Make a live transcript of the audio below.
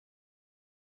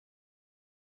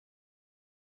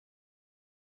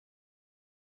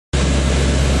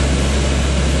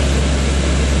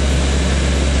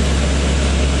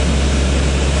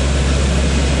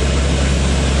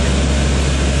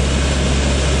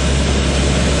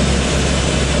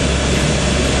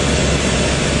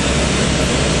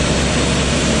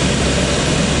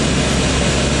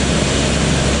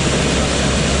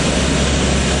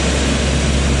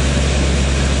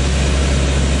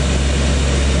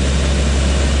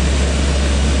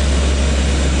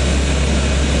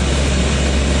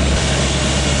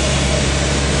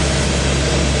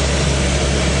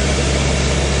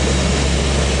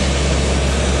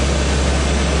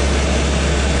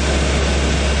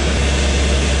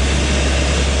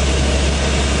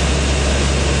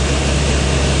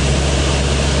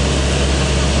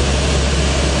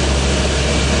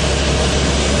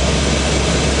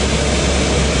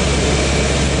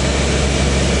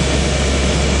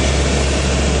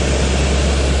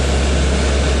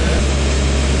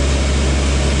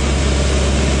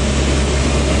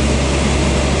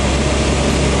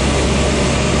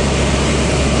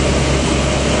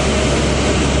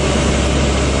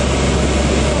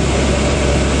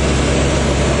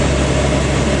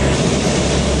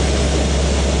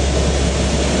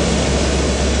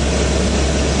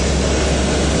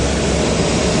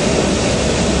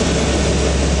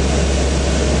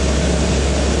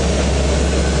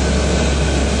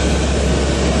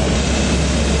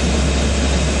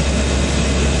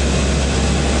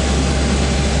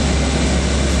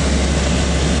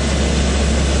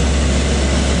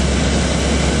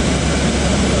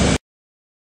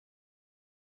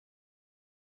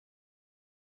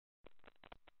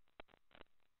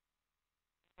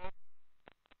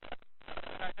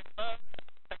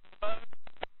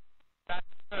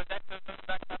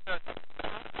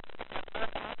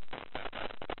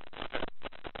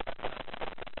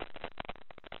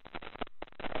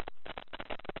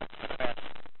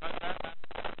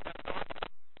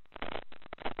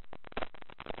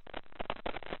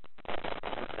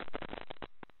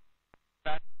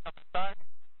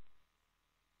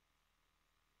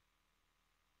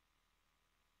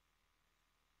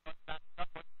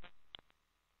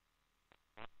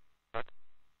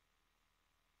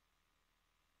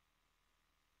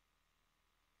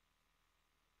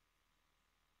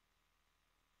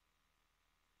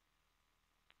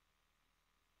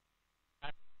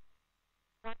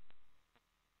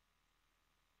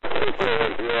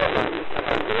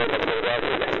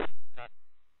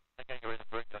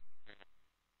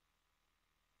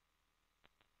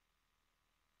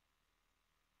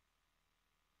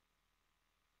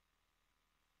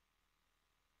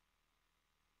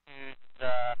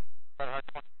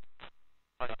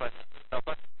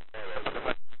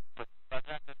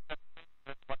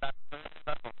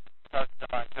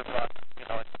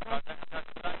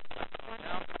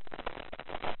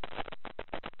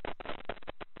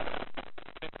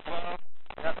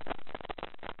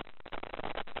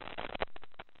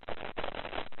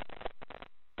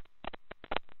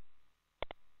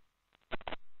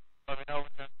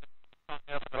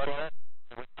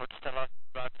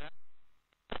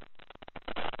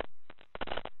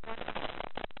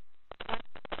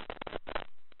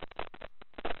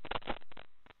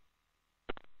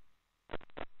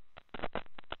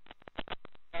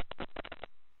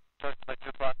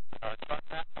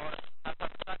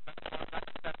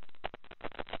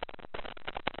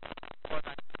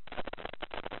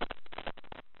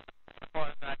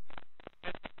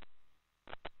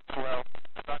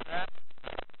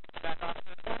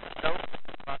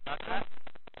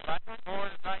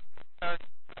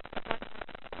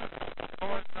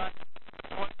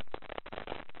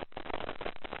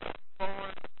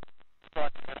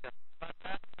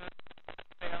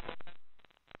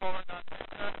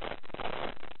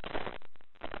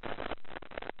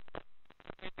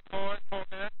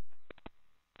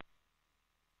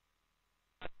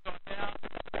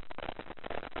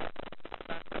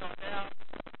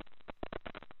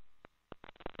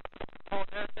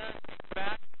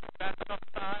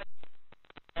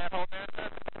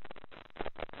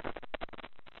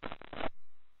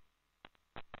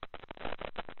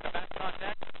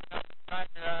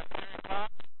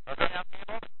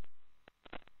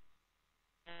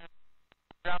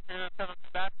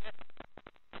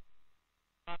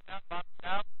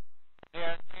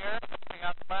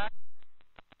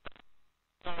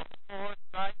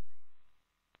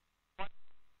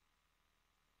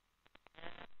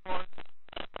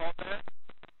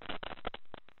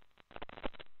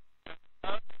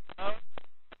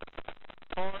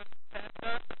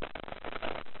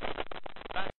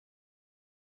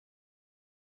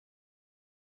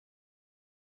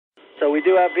So we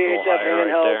do have VHF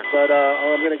handheld, right, but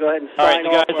I'm going to go ahead and sign off. All right, you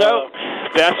guys out.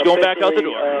 That's going back out the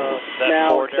door.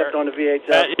 Now, except on the VHF.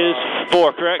 That is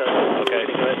 4, correct? So okay.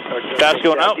 That's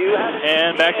going out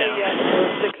and back down.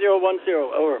 6010,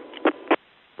 over.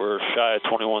 We're shy of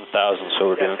 21,000, so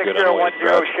we're doing good on the way.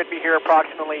 6010 should be here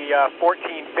approximately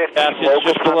 1450. Basket's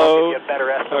just below,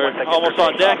 or almost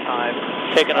on deck.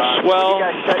 Taking a swell.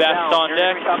 Basket's on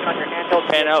deck.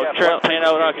 Pan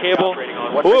out our cable.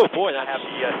 Whoa, boy,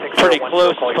 that's pretty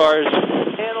close as far as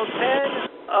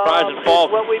rise and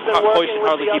fall. Hoisting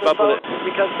hardly keep up with it.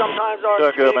 Because sometimes our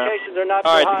communications are not.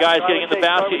 All right, the guys getting in the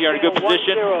basket. You're in a good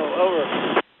position.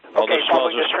 All okay, the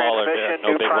swells are smaller there.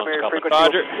 No big ones coming.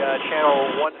 Roger.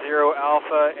 Channel 10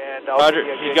 Alpha and Roger.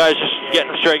 You guys just getting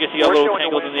them straight. I guess you got a little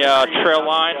tangled in the trail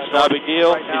line. It's not a big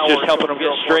deal. He's just helping them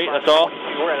get straight. That's all.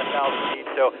 We're at 1,000 feet,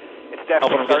 so it's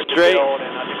definitely helping them get straight. And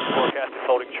I think the forecast is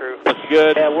holding true. That's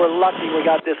good. Yeah, we're lucky we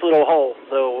got this little hole,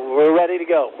 so we're ready to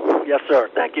go. Yes, sir.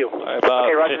 Thank you. Right,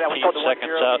 about 15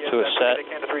 seconds out to a set.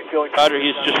 Roger.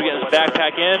 He's just getting his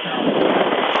backpack in.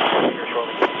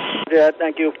 Yeah,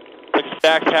 thank you. Puts his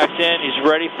backpacks in. He's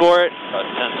ready for it. About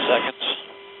 10 seconds.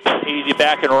 Easy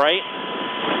back and right.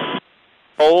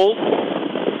 Hold.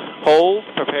 Hold.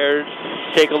 Prepared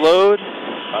to take a load.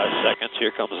 5 seconds.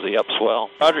 Here comes the upswell.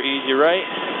 Roger. Easy right.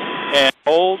 And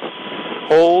hold.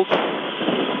 Hold.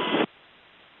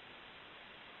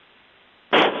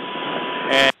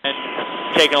 And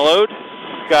taking a load.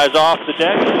 Guys off the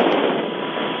deck.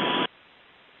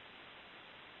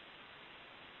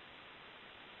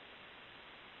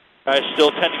 Guys still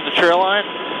tending the trail line.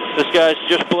 This guy's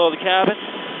just below the cabin.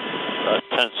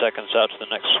 10 seconds out to the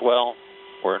next swell.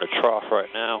 We're in a trough right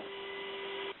now.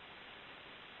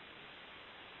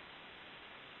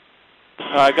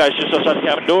 All right, guys, just outside the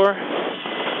cabin door.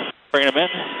 Bringing him in.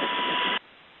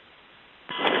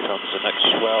 Here comes the next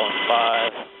swell in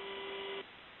 5.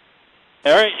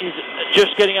 All right, he's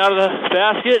just getting out of the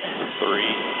basket.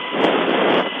 3.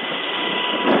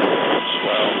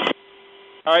 Swell.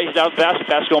 All right, he's out of the basket.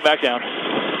 Basket's going back down.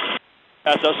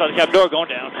 Basket's outside the cabin door, going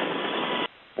down.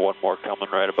 One more coming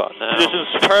right about now. This is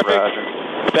perfect.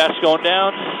 Basket's going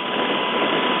down.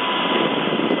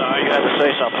 You had to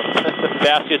say something.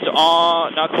 Basket's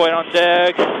on, not quite on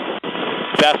deck.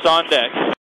 Basket's on deck.